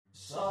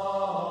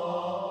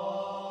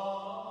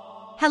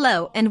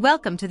Hello and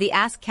welcome to the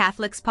Ask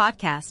Catholics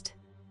podcast.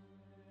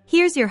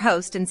 Here's your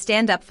host and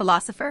stand-up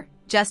philosopher,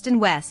 Justin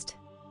West.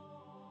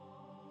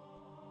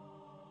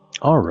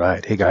 All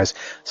right. Hey, guys.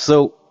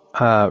 So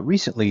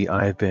recently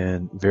I've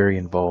been very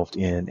involved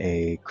in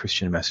a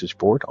Christian message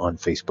board on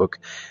Facebook,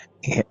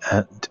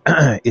 and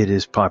it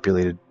is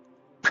populated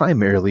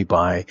primarily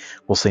by,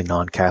 we'll say,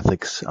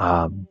 non-Catholics.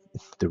 The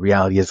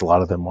reality is a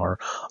lot of them are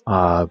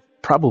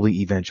probably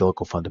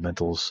evangelical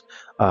fundamentalists,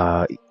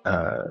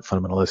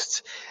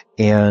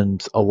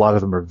 and a lot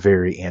of them are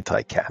very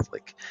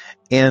anti-Catholic.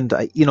 And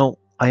I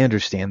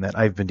understand that.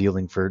 I've been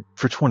dealing for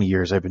 20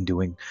 years. I've been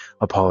doing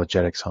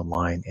apologetics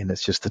online, and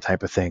it's just the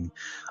type of thing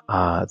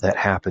that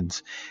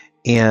happens.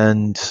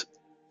 And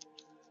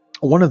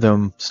one of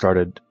them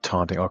started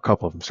taunting, or a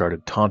couple of them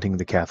started taunting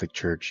the Catholic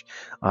Church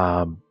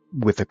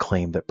with the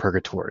claim that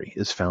purgatory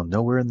is found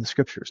nowhere in the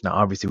scriptures. Now,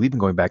 obviously, we've been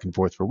going back and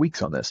forth for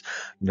weeks on this,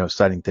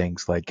 citing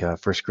things like 1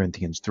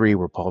 Corinthians 3,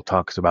 where Paul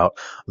talks about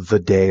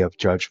the day of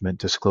judgment,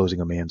 disclosing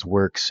a man's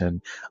works.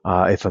 And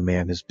if a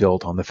man is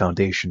built on the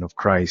foundation of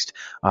Christ,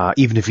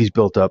 even if he's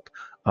built up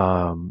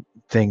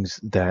things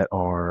that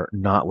are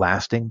not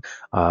lasting,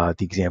 the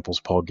examples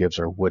Paul gives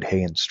are wood,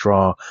 hay, and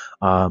straw.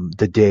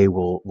 The day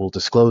will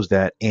disclose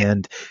that,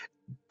 and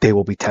they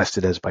will be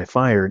tested as by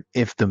fire.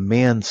 If the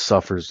man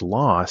suffers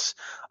loss,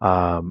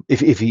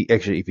 if he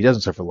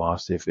doesn't suffer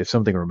loss, if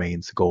something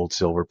remains, gold,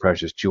 silver,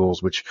 precious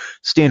jewels, which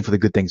stand for the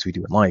good things we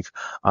do in life,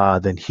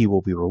 then he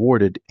will be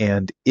rewarded.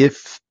 And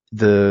if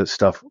the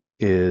stuff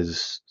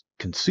is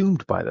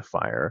consumed by the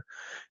fire,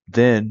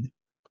 then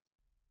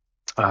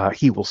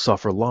he will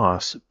suffer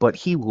loss, but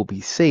he will be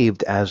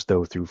saved as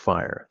though through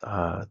fire.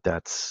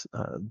 That's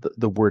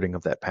the wording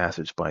of that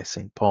passage by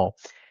St. Paul.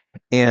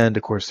 And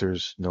of course,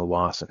 there's no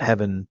loss in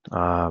heaven,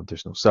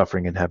 there's no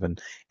suffering in heaven,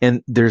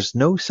 and there's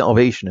no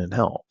salvation in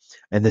hell.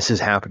 And this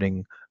is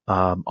happening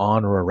on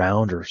or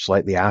around or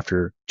slightly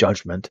after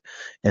judgment.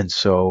 And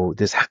so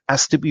this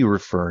has to be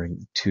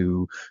referring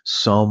to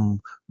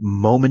some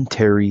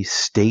momentary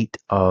state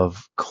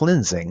of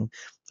cleansing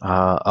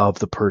of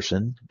the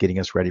person, getting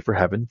us ready for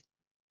heaven.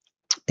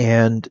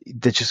 And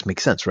that just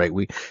makes sense, right?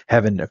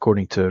 Heaven,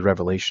 according to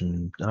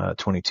Revelation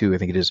 22, I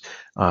think it is,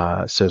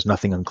 says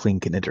nothing unclean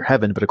can enter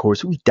heaven. But of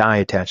course, we die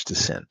attached to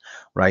sin,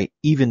 right?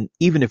 Even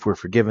if we're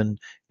forgiven,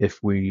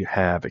 if we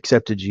have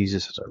accepted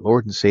Jesus as our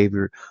Lord and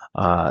Savior,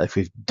 if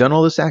we've done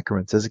all the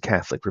sacraments as a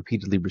Catholic,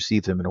 repeatedly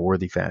received them in a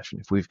worthy fashion,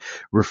 if we've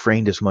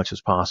refrained as much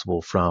as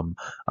possible from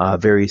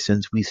various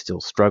sins, we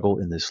still struggle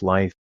in this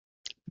life.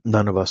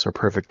 None of us are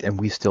perfect, and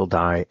we still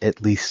die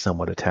at least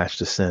somewhat attached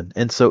to sin.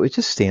 And so it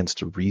just stands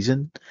to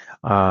reason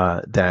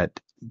that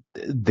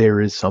there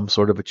is some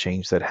sort of a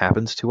change that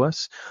happens to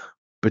us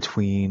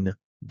between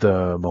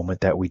the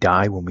moment that we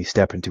die, when we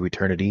step into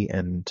eternity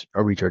and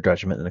reach our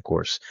judgment, and of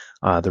course,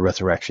 the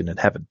resurrection in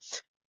heaven.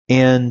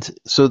 And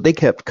so they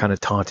kept kind of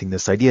taunting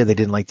this idea. They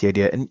didn't like the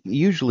idea. And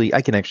usually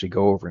I can actually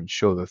go over and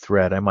show the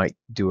thread. I might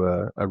do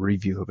a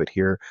review of it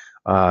here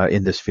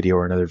in this video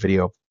or another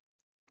video,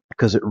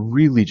 because it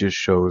really just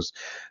shows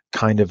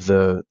kind of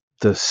the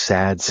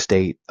sad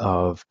state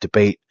of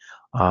debate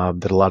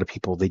that a lot of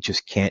people, they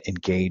just can't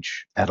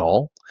engage at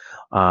all.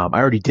 I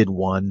already did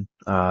one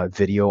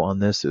video on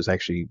this. It was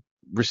actually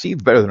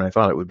received better than I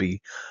thought it would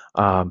be.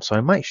 So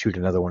I might shoot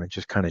another one and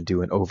just kind of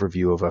do an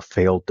overview of a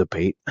failed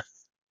debate.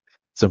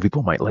 Some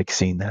people might like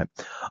seeing that.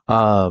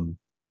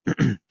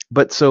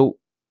 But so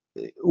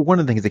one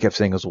of the things they kept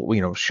saying is,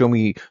 well, show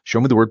me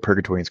the word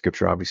purgatory in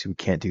scripture. Obviously we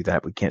can't do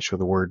that. We can't show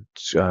the word,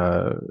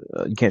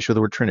 you can't show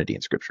the word Trinity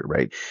in scripture,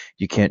 right?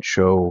 You can't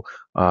show,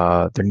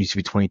 there needs to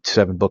be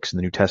 27 books in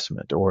the New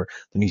Testament, or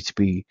there needs to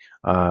be,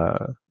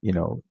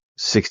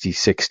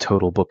 66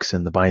 total books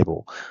in the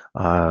Bible,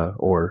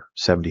 or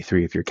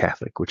 73 if you're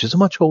Catholic, which is a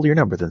much holier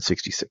number than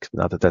 66.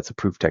 Not that that's a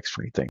proof text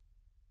for anything.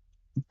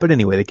 But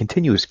anyway, the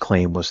continuous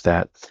claim was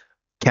that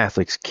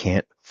Catholics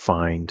can't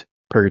find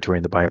purgatory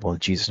in the Bible, and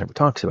Jesus never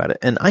talks about it.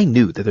 And I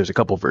knew that there's a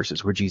couple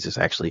verses where Jesus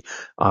actually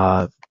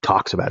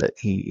talks about it.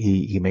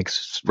 He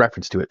makes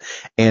reference to it.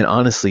 And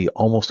honestly,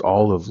 almost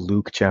all of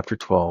Luke chapter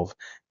 12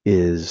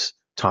 is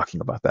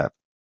talking about that.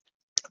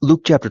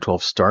 Luke chapter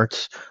 12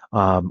 starts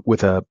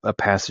with a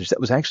passage that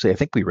was actually, I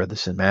think we read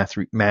this in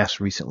Mass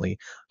recently,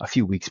 a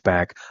few weeks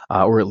back,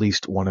 or at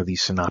least one of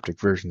these synoptic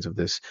versions of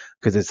this,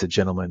 because it's a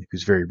gentleman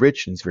who's very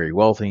rich and he's very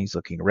wealthy. He's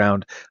looking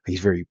around. He's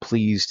very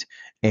pleased.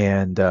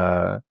 And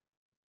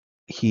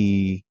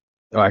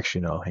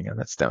actually, no, hang on,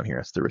 that's down here.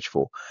 That's the rich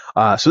fool.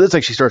 So this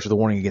actually starts with a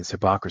warning against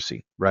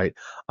hypocrisy, right?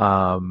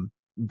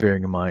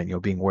 Bearing in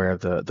mind, being aware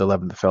of the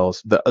leaven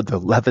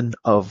the leaven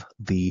of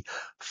the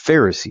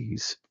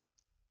Pharisees,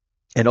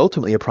 and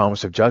ultimately a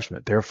promise of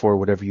judgment. Therefore,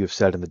 whatever you have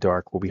said in the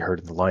dark will be heard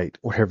in the light.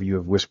 Whatever you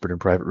have whispered in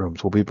private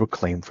rooms will be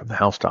proclaimed from the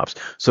housetops.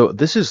 So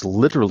this is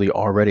literally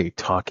already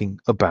talking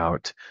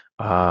about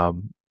the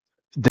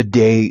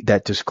day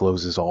that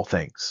discloses all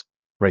things.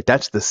 Right,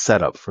 that's the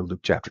setup for Luke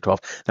chapter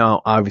 12.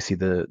 Now, obviously,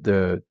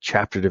 the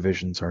chapter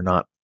divisions are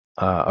not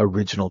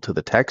original to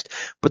the text,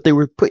 but they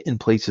were put in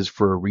places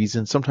for a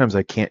reason. Sometimes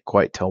I can't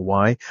quite tell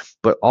why,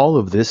 but all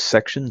of this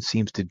section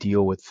seems to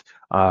deal with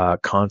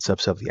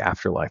concepts of the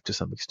afterlife to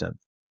some extent.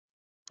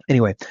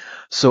 Anyway,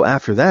 so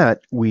after that,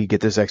 we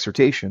get this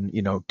exhortation,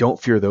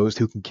 don't fear those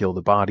who can kill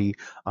the body,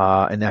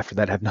 and after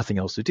that have nothing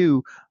else to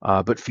do,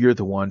 but fear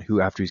the one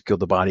who, after he's killed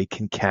the body,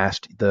 can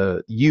cast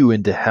you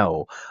into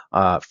hell.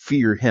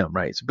 Fear him,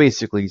 right? So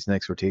basically, it's an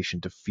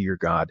exhortation to fear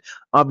God.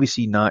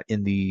 Obviously not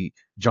in the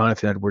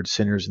Jonathan Edwards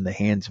sinners in the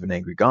hands of an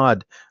angry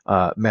God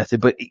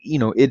method, but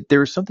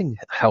there's something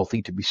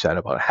healthy to be said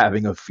about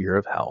having a fear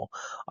of hell,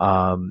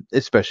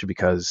 especially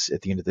because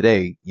at the end of the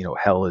day,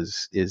 hell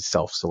is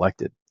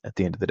self-selected. At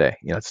the end of the day,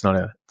 it's not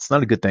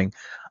a good thing,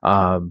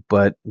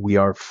 but we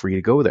are free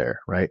to go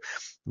there, right?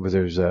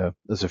 There's a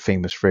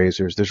famous phrase.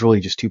 There's really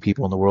just two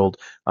people in the world: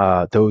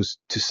 those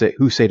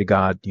who say to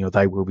God,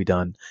 "Thy will be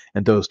done,"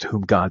 and those to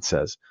whom God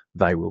says,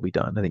 "Thy will be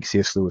done." I think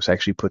C.S. Lewis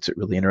actually puts it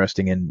really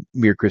interesting in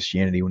Mere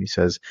Christianity when he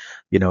says,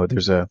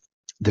 there's a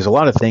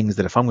lot of things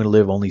that if I'm going to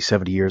live only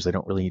 70 years, I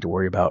don't really need to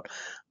worry about,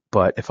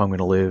 but if I'm going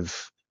to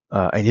live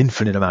an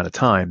infinite amount of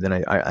time, then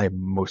I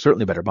most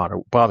certainly better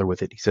bother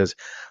with it. He says,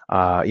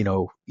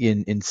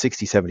 in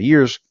 60, 70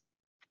 years,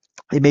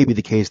 it may be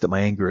the case that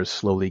my anger is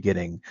slowly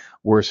getting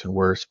worse and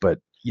worse, but,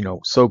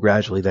 so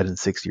gradually that in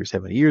 60 or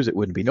 70 years, it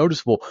wouldn't be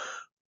noticeable.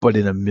 But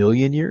in a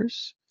million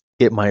years,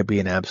 it might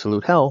be an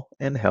absolute hell,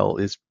 and hell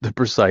is the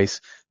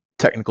precise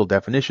technical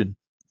definition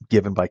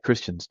given by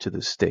Christians to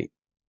this state.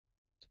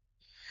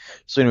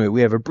 So anyway,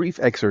 we have a brief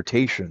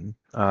exhortation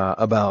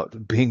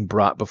about being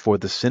brought before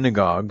the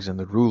synagogues and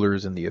the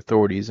rulers and the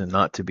authorities and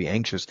not to be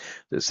anxious.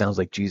 It sounds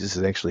like Jesus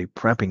is actually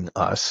prepping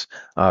us,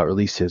 or at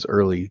least his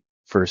early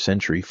first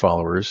century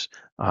followers.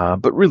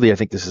 But really, I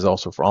think this is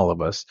also for all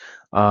of us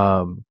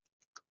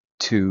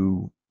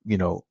to,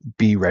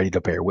 be ready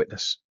to bear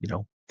witness.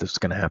 This is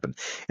going to happen.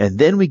 And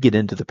then we get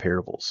into the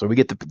parables. So we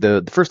get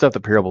the first off, the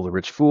parable of the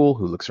rich fool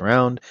who looks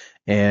around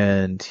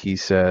and he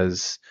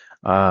says,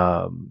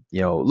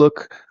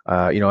 look,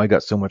 I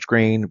got so much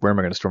grain. Where am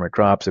I going to store my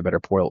crops? I better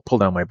pull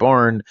down my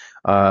barn.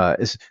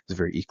 It's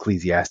very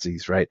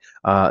Ecclesiastes, right?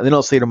 Then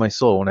I'll say to my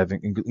soul, when I've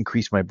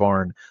increased my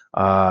barn,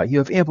 you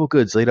have ample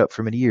goods laid up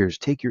for many years.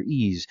 Take your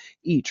ease,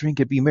 eat,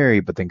 drink, and be merry.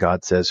 But then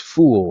God says,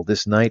 fool,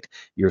 this night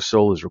your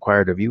soul is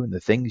required of you, and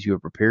the things you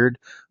have prepared,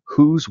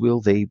 whose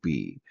will they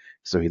be?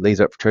 So he lays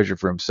up treasure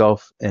for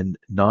himself and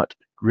not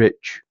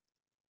rich.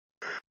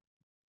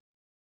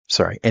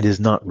 And is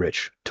not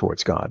rich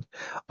towards God.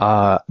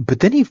 But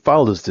then he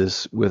follows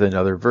this with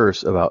another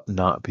verse about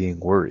not being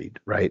worried,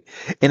 right?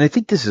 And I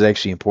think this is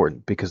actually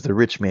important because the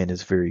rich man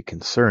is very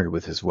concerned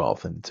with his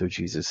wealth. And so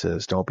Jesus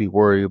says, don't be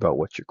worried about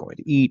what you're going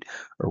to eat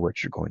or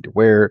what you're going to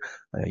wear.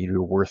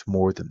 You're worth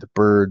more than the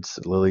birds,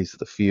 the lilies of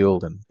the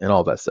field, and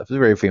all that stuff. It's a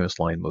very famous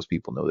line. Most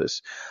people know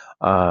this.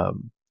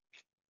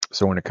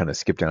 So I want to kind of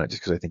skip down it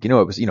just because I think, it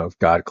was, if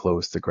God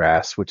clothes the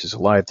grass, which is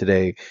alive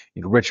today,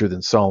 richer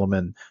than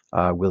Solomon,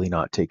 will he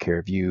not take care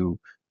of you?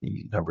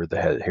 You number the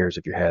hairs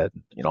of your head,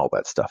 all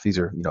that stuff. These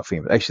are,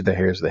 famous. Actually, the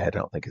hairs of the head I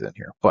don't think is in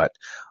here. But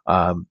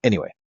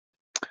anyway.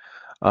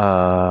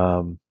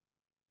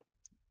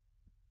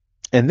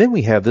 And then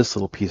we have this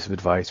little piece of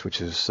advice,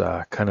 which is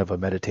kind of a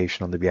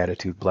meditation on the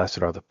Beatitude.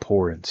 Blessed are the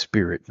poor in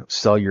spirit.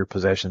 Sell your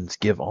possessions,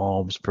 give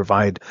alms,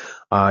 provide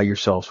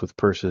yourselves with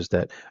purses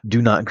that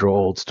do not grow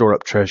old, store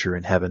up treasure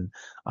in heaven.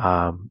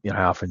 I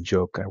often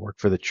joke, I work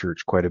for the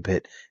church quite a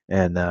bit,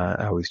 and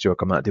I always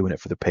joke, I'm not doing it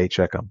for the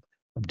paycheck, I'm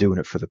doing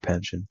it for the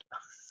pension.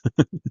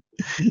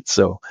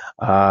 So,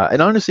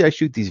 and honestly, I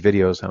shoot these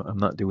videos. I'm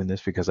not doing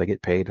this because I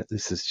get paid.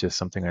 This is just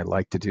something I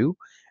like to do.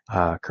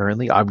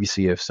 Currently,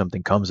 obviously, if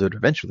something comes out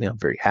eventually, I'm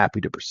very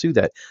happy to pursue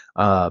that.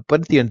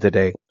 But at the end of the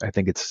day, I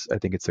think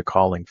it's a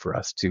calling for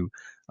us to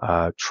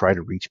try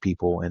to reach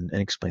people and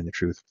explain the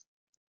truth.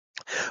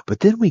 But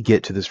then we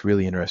get to this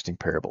really interesting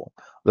parable.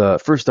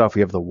 First off,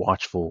 we have the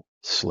watchful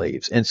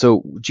slaves. And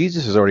so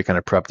Jesus has already kind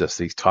of prepped us.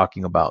 He's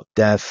talking about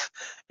death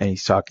and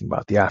he's talking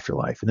about the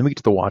afterlife. And then we get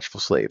to the watchful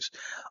slaves.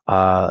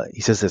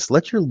 He says this,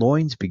 let your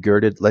loins be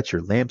girded, let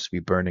your lamps be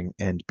burning,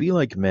 and be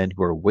like men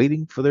who are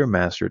waiting for their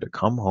master to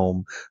come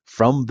home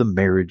from the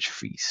marriage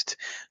feast,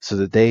 so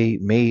that they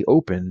may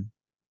open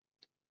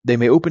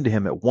to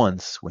him at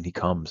once when he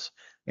comes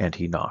and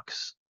he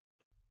knocks.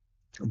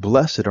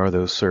 Blessed are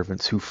those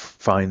servants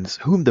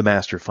whom the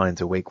master finds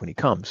awake when he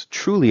comes.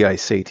 Truly I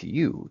say to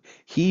you,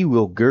 he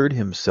will gird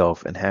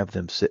himself and have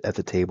them sit at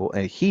the table,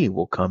 and he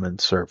will come and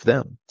serve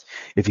them.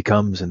 If he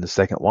comes in the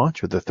second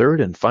watch or the third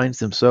and finds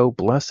them so,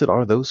 blessed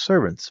are those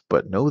servants.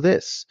 But know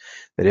this,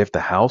 that if the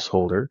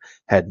householder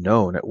had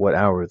known at what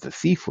hour the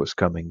thief was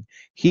coming,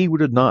 he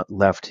would have not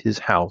left his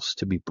house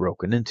to be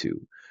broken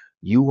into.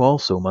 You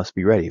also must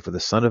be ready, for the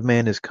Son of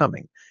Man is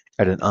coming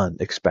at an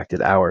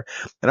unexpected hour.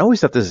 And I always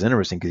thought this is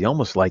interesting because he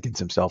almost likens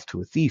himself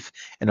to a thief.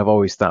 And I've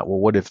always thought, well,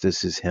 what if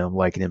this is him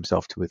likening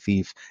himself to a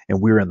thief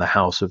and we're in the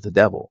house of the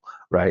devil,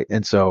 right?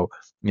 And so,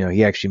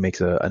 he actually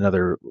makes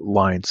another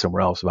line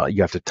somewhere else about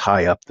you have to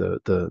tie up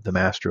the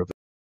master of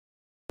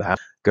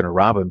going to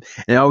rob him.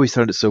 And I always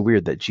found it so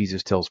weird that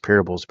Jesus tells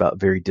parables about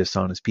very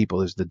dishonest people.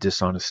 There's the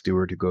dishonest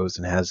steward who goes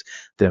and has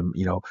them,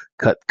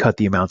 cut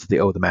the amount that they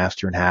owe the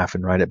master in half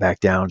and write it back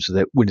down so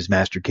that when his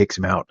master kicks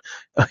him out,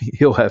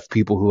 he'll have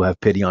people who have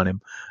pity on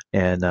him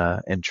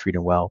and treat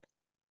him well.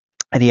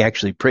 And he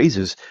actually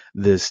praises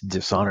this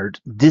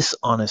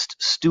dishonest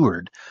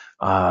steward,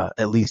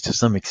 at least to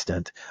some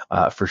extent,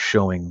 for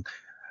showing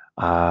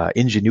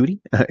ingenuity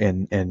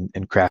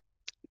and craft.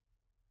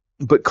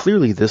 But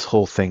clearly, this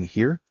whole thing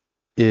here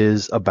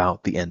is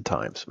about the end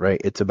times, right?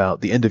 It's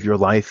about the end of your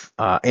life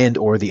and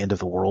or the end of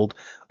the world.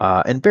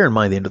 And bear in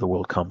mind, the end of the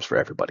world comes for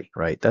everybody,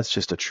 right? That's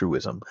just a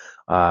truism.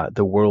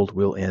 The world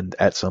will end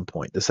at some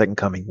point. The second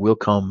coming will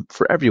come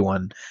for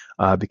everyone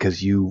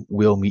because you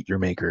will meet your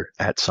maker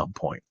at some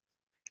point.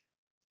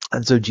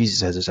 And so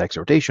Jesus has this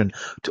exhortation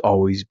to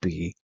always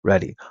be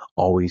ready,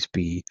 always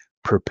be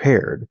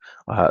prepared,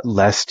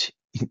 lest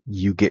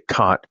you get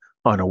caught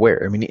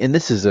unaware. I mean, and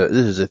this is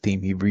a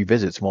theme he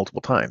revisits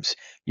multiple times.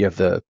 You have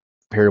the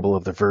parable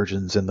of the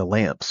virgins and the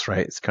lamps,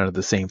 right? It's kind of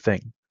the same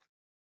thing.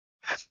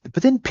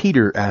 But then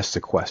Peter asks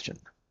a question.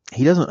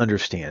 He doesn't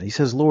understand. He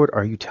says, Lord,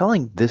 are you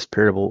telling this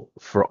parable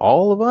for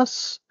all of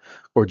us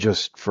or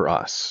just for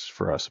us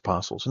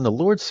apostles? And the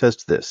Lord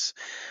says this,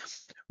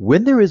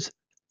 when there is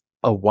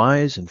a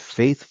wise and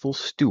faithful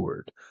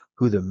steward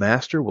who the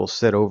master will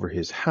set over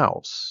his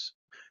house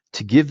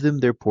to give them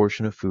their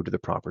portion of food at the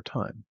proper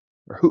time.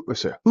 Or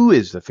who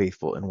is the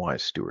faithful and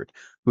wise steward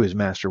who his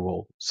master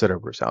will set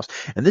over his house?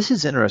 And this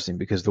is interesting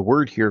because the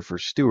word here for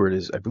steward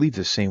is, I believe,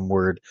 the same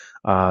word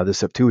the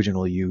Septuagint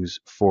will use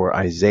for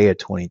Isaiah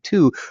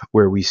 22,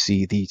 where we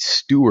see the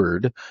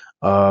steward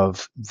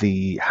of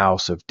the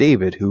house of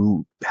David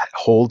who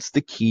holds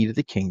the key to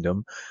the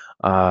kingdom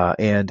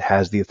and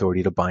has the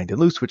authority to bind and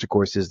loose, which of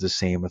course is the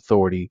same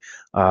authority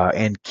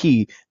and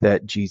key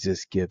that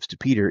Jesus gives to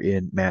Peter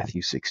in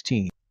Matthew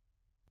 16.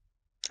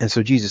 And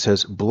so Jesus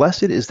says,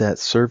 blessed is that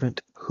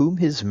servant whom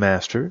his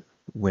master,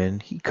 when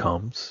he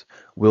comes,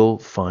 will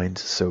find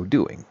so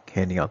doing,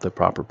 handing out the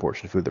proper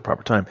portion of food at the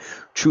proper time.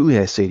 Truly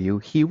I say to you,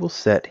 he will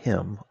set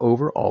him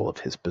over all of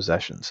his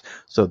possessions.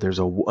 So there's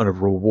a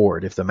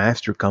reward. If the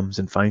master comes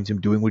and finds him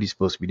doing what he's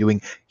supposed to be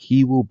doing,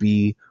 he will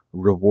be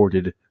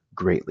rewarded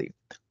greatly.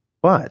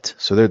 But,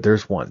 so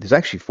there's one. There's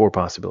actually four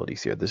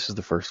possibilities here. This is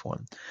the first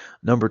one.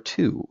 Number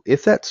two,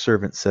 if that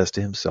servant says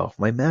to himself,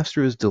 my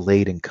master is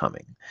delayed in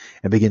coming,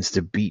 and begins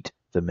to beat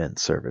the men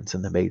servants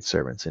and the maid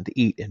servants, and to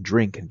eat and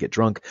drink and get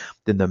drunk,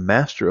 then the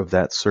master of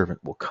that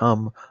servant will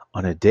come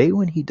on a day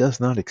when he does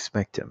not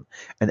expect him,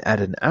 and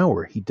at an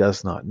hour he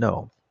does not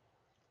know.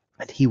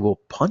 And he will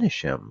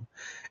punish him,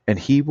 and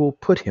he will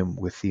put him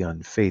with the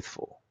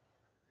unfaithful.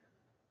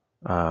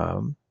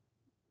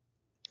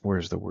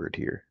 Where's the word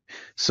here?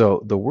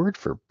 So the word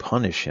for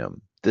punish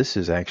him, this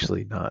is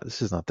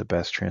not the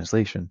best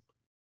translation.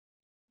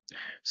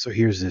 So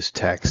here's this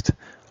text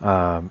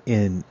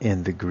in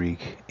the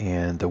Greek,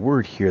 and the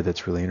word here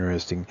that's really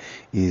interesting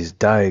is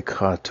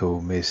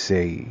dichotomy,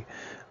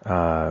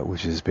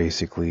 which is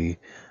basically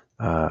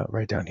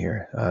right down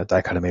here,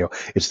 dichotomeo.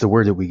 It's the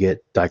word that we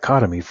get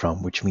dichotomy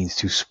from, which means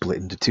to split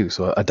into two.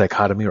 So a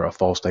dichotomy or a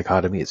false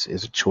dichotomy is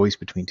a choice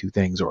between two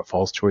things, or a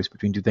false choice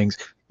between two things.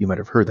 You might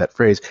have heard that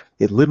phrase.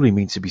 It literally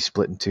means to be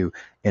split in two.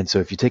 And so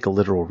if you take a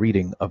literal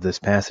reading of this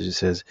passage, it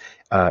says,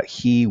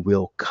 he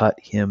will cut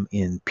him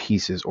in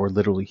pieces, or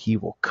literally he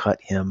will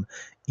cut him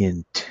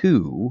in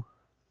two.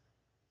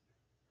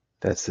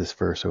 That's this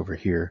verse over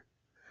here.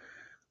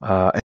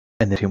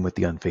 And then him with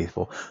the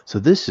unfaithful. So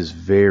this is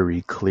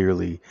very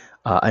clearly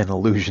an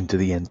allusion to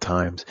the end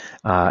times,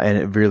 and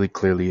it really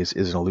clearly is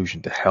an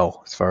allusion to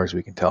hell, as far as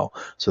we can tell.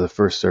 So the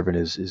first servant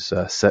is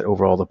set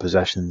over all the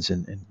possessions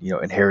and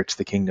inherits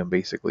the kingdom,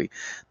 basically.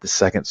 The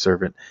second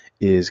servant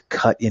is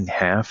cut in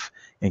half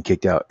and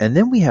kicked out. And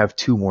then we have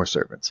two more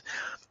servants.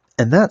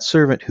 And that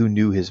servant who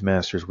knew his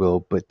master's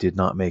will but did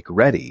not make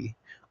ready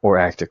or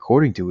act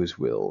according to his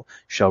will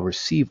shall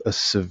receive a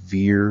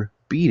severe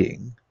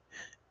beating.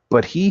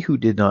 But he who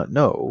did not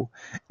know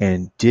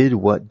and did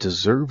what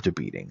deserved a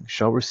beating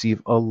shall receive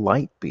a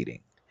light beating.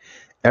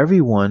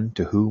 Everyone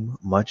to whom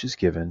much is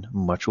given,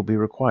 much will be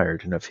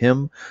required, and of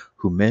him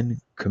who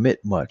men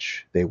commit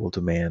much, they will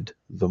demand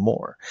the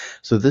more.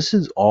 So this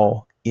is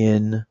all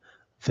in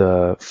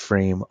the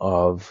frame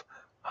of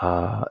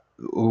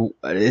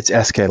it's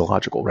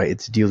eschatological, right?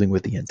 It's dealing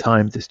with the end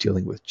times, it's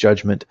dealing with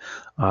judgment,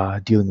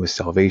 dealing with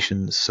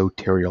salvation,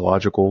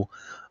 soteriological,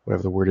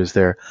 whatever the word is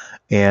there,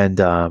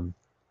 and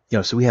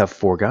so we have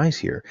four guys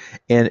here,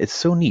 and it's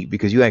so neat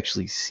because you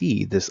actually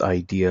see this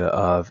idea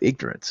of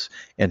ignorance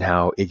and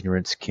how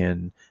ignorance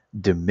can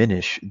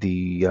diminish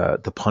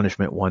the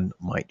punishment one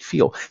might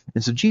feel.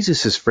 And so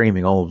Jesus is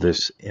framing all of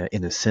this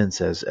in a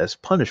sense as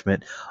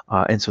punishment,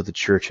 and so the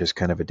church has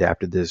kind of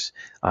adapted this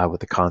with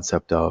the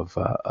concept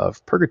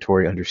of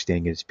purgatory,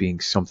 understanding it as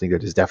being something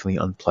that is definitely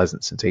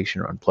unpleasant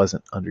sensation or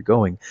unpleasant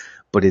undergoing,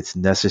 but it's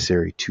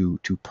necessary to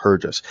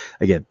purge us.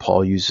 Again,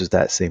 Paul uses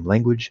that same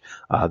language.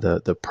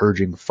 The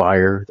purging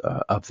fire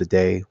of the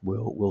day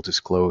will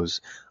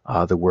disclose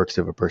the works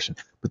of a person.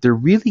 But there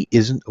really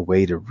isn't a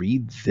way to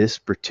read this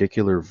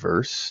particular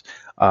verse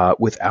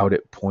without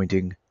it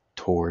pointing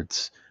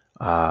towards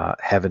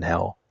heaven,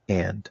 hell,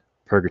 and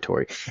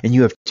purgatory. And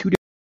you have two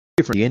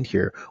different in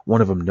here.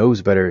 One of them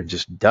knows better and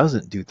just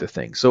doesn't do the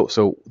thing.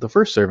 So the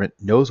first servant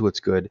knows what's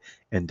good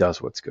and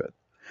does what's good.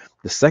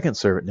 The second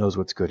servant knows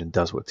what's good and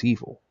does what's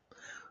evil.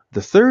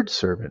 The third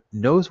servant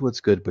knows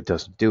what's good but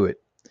doesn't do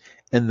it.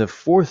 And the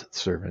fourth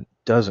servant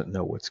doesn't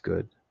know what's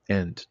good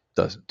and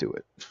doesn't do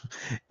it.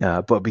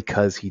 But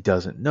because he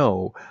doesn't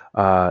know,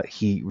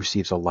 he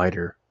receives a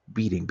lighter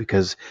beating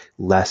because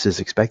less is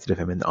expected of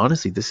him. And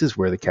honestly, this is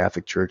where the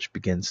Catholic Church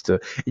begins to,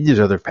 and there's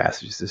other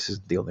passages, this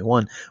isn't the only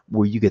one,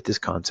 where you get this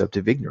concept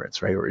of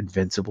ignorance, right? Or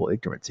invincible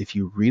ignorance. If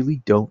you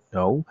really don't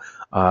know,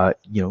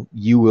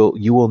 you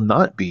will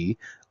not be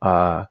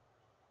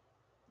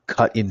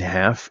cut in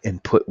half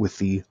and put with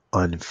the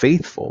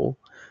unfaithful,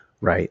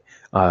 right?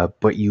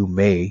 But you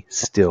may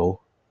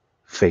still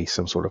face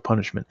some sort of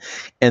punishment.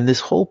 And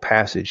this whole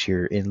passage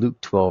here in Luke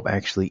 12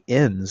 actually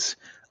ends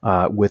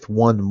with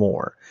one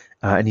more.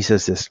 And he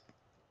says this: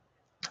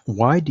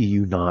 why do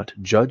you not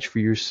judge for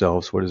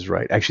yourselves what is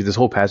right? Actually, this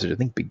whole passage, I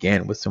think,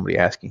 began with somebody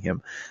asking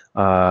him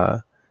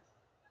to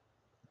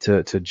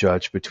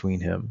judge between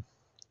him.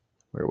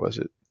 Where was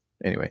it?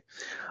 Anyway,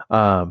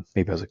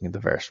 maybe I was looking at the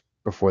verse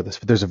before this,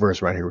 but there's a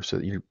verse right here.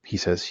 So he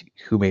says,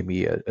 who made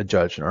me a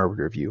judge and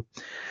arbiter of you?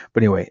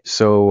 But anyway,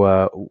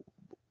 so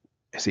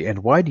see, and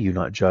why do you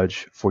not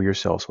judge for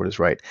yourselves what is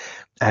right?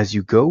 As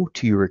you go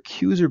to your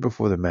accuser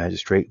before the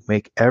magistrate,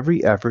 make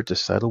every effort to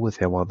settle with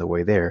him on the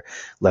way there,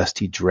 lest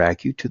he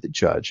drag you to the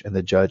judge, and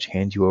the judge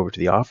hand you over to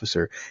the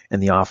officer,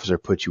 and the officer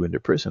put you into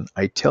prison.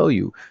 I tell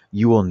you,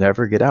 you will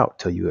never get out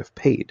till you have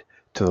paid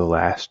to the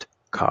last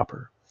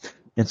copper.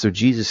 And so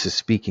Jesus is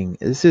speaking,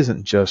 this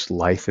isn't just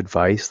life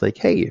advice, like,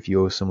 hey, if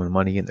you owe someone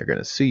money and they're going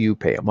to sue you,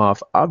 pay them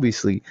off.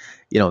 Obviously,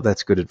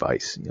 that's good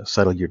advice,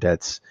 settle your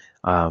debts.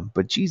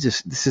 But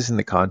Jesus, this is in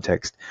the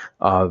context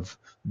of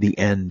the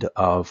end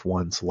of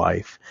one's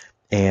life.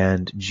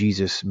 And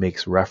Jesus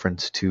makes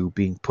reference to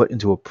being put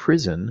into a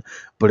prison,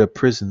 but a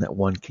prison that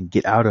one can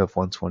get out of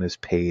once one is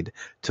paid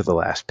to the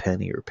last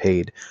penny or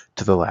paid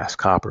to the last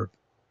copper.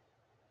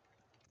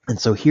 And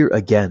so here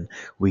again,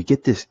 we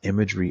get this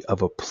imagery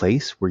of a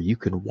place where you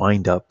can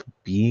wind up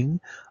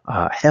being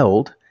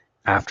held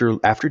after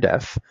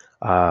death,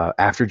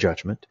 after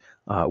judgment,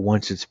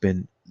 once it's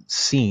been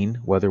seen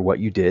whether what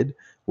you did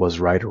was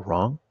right or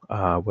wrong,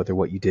 whether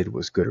what you did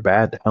was good or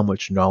bad, how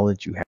much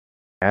knowledge you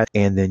had,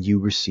 and then you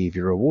receive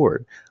your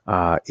reward.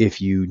 If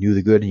you knew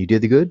the good and you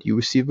did the good, you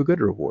receive a good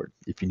reward.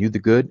 If you knew the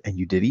good and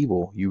you did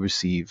evil, you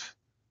receive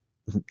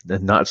a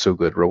not so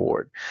good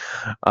reward,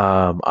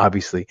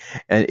 obviously.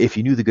 And if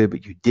you knew the good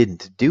but you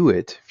didn't do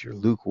it, if you're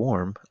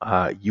lukewarm,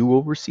 you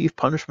will receive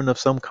punishment of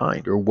some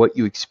kind, or what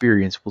you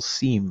experience will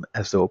seem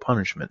as though a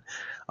punishment.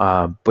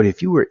 But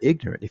if you were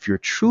ignorant, if you're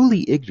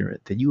truly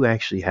ignorant, then you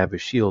actually have a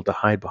shield to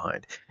hide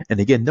behind.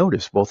 And again,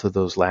 notice both of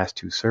those last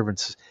two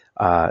servants,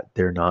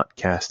 they're not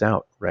cast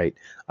out, right?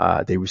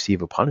 They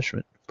receive a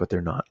punishment, but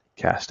they're not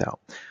cast out.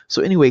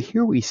 So anyway,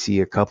 here we see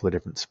a couple of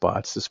different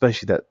spots,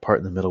 especially that part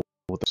in the middle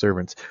with the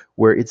servants,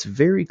 where it's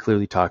very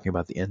clearly talking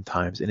about the end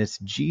times, and it's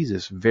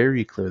Jesus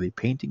very clearly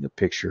painting a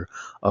picture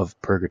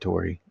of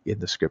purgatory in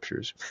the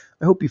scriptures.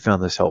 I hope you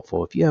found this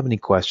helpful. If you have any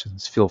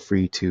questions, feel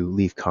free to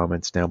leave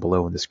comments down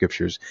below in the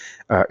scriptures,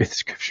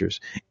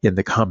 in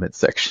the comment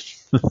section.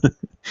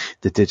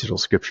 The digital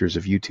scriptures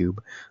of YouTube.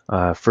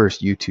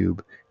 First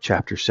YouTube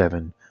chapter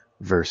 7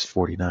 verse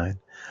 49.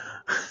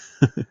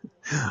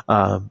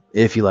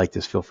 If you like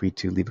this, feel free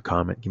to leave a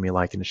comment, give me a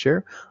like and a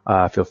share.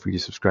 Feel free to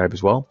subscribe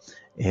as well.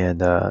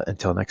 And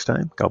until next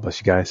time, God bless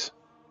you guys.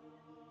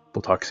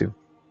 We'll talk soon.